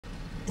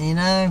You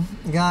know,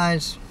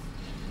 guys,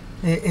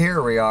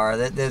 here we are.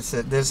 This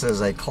is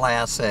a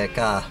classic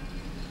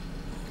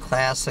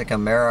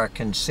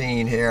American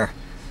scene here.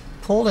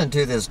 Pulled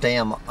into this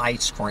damn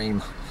ice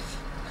cream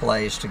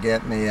place to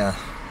get me a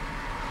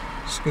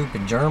scoop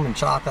of German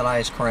chocolate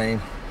ice cream,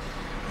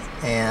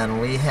 and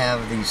we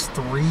have these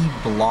 3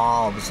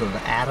 blobs of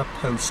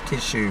adipose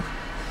tissue.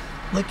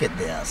 Look at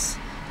this.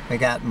 We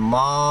got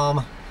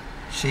mom.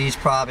 She's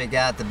probably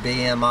got the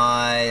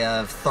BMI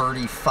of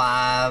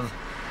 35.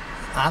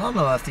 I don't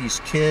know if these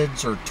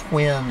kids are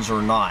twins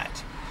or not.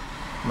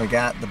 We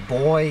got the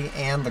boy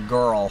and the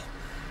girl,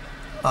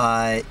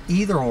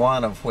 either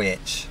one of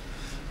which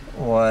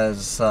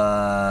was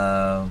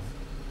fatter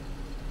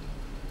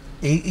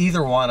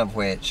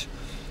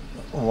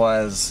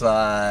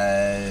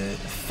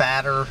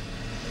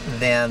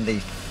than the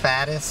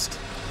fattest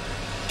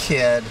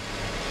kid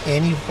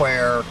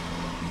anywhere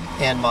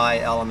in my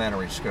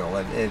elementary school.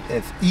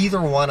 If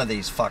either one of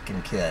these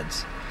fucking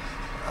kids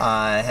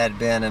had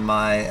been in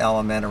my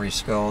elementary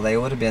school, they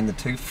would have been the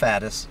 2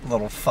 fattest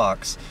little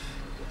fucks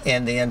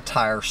in the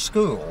entire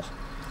school.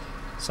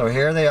 So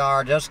here they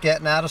are, just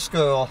getting out of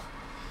school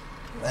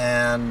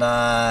and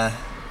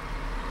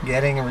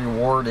getting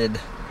rewarded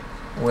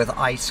with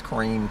ice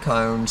cream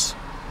cones.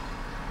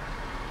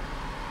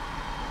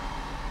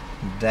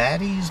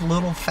 Daddy's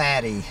little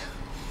fatty.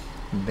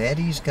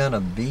 Betty's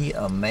gonna be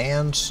a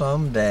man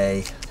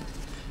someday.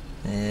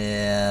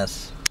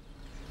 Yes.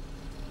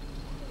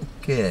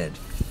 Good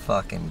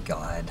fucking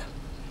God.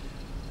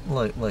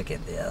 Look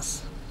at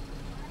this.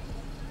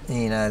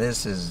 You know,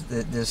 this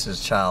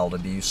is child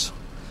abuse.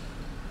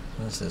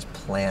 This is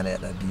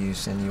planet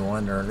abuse, and you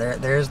wonder,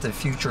 there's the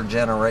future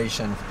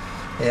generation.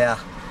 Yeah,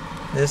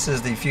 this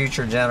is the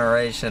future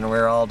generation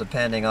we're all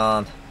depending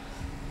on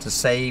to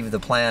save the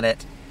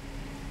planet.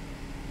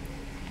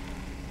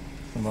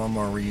 One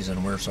more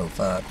reason we're so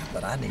fucked,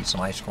 but I need some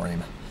ice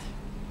cream.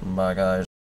 Bye, guys.